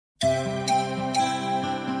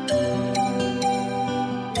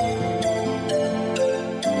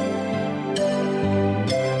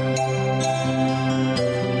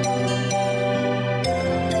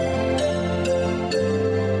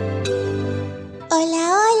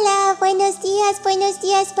buenos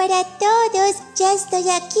días para todos. Ya estoy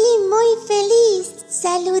aquí muy feliz,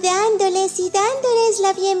 saludándoles y dándoles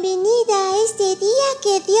la bienvenida a este día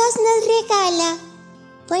que Dios nos regala.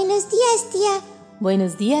 Buenos días, tía.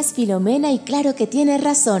 Buenos días, Filomena, y claro que tienes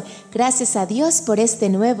razón. Gracias a Dios por este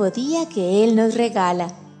nuevo día que Él nos regala.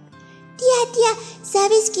 Tía,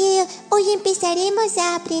 ¿sabes que hoy empezaremos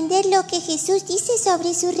a aprender lo que Jesús dice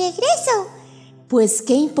sobre su regreso? Pues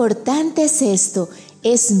qué importante es esto.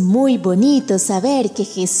 Es muy bonito saber que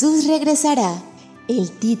Jesús regresará. El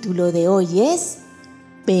título de hoy es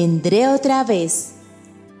Vendré otra vez.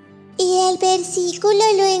 Y el versículo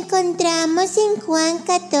lo encontramos en Juan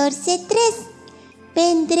 14:3.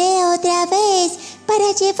 Vendré otra vez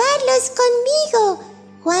para llevarlos conmigo.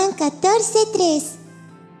 Juan 14:3.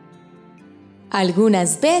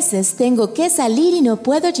 Algunas veces tengo que salir y no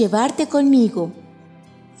puedo llevarte conmigo.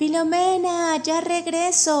 Filomena, ya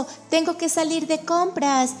regreso. Tengo que salir de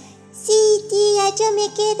compras. Sí, tía, yo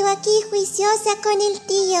me quedo aquí juiciosa con el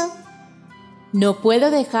tío. No puedo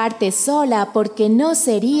dejarte sola porque no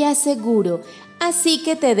sería seguro, así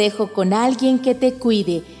que te dejo con alguien que te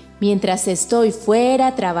cuide. Mientras estoy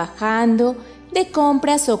fuera trabajando, de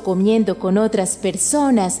compras o comiendo con otras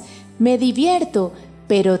personas, me divierto,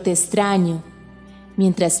 pero te extraño.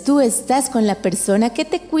 Mientras tú estás con la persona que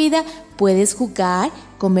te cuida, puedes jugar,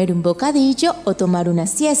 comer un bocadillo o tomar una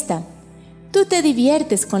siesta. Tú te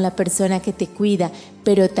diviertes con la persona que te cuida,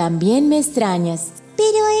 pero también me extrañas.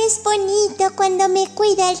 Pero es bonito cuando me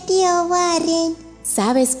cuida el tío Warren.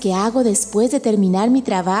 ¿Sabes qué hago después de terminar mi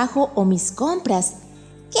trabajo o mis compras?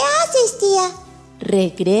 ¿Qué haces, tía?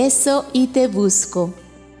 Regreso y te busco.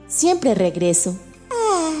 Siempre regreso.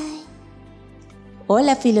 Ay.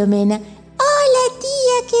 Hola, Filomena. Hola,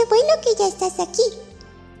 tía, qué bueno que ya estás aquí.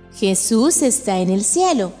 Jesús está en el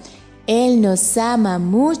cielo. Él nos ama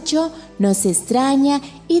mucho, nos extraña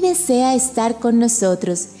y desea estar con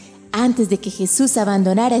nosotros. Antes de que Jesús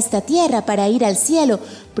abandonara esta tierra para ir al cielo,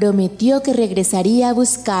 prometió que regresaría a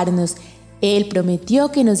buscarnos. Él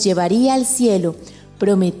prometió que nos llevaría al cielo.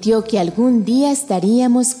 Prometió que algún día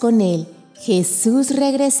estaríamos con Él. Jesús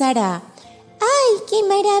regresará. ¡Ay, qué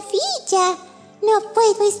maravilla! No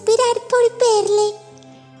puedo esperar por verle.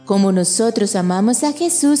 Como nosotros amamos a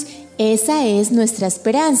Jesús, esa es nuestra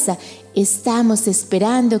esperanza. Estamos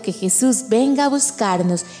esperando que Jesús venga a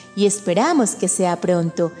buscarnos y esperamos que sea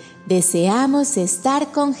pronto. Deseamos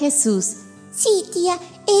estar con Jesús. Sí, tía,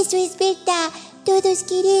 eso es verdad. Todos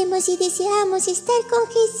queremos y deseamos estar con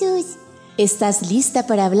Jesús. ¿Estás lista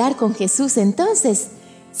para hablar con Jesús entonces?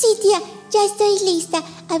 Sí, tía, ya estoy lista.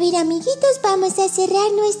 A ver, amiguitos, vamos a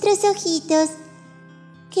cerrar nuestros ojitos.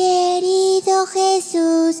 Querido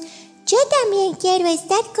Jesús, yo también quiero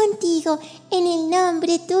estar contigo. En el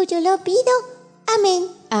nombre tuyo lo pido. Amén.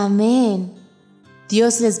 Amén.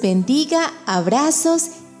 Dios les bendiga, abrazos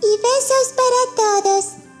y besos para todos.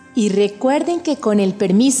 Y recuerden que con el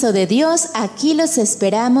permiso de Dios, aquí los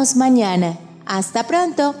esperamos mañana. ¡Hasta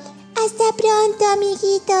pronto! ¡Hasta pronto,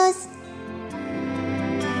 amiguitos!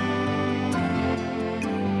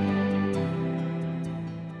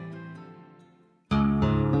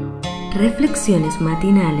 Reflexiones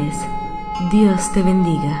matinales. Dios te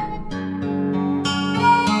bendiga.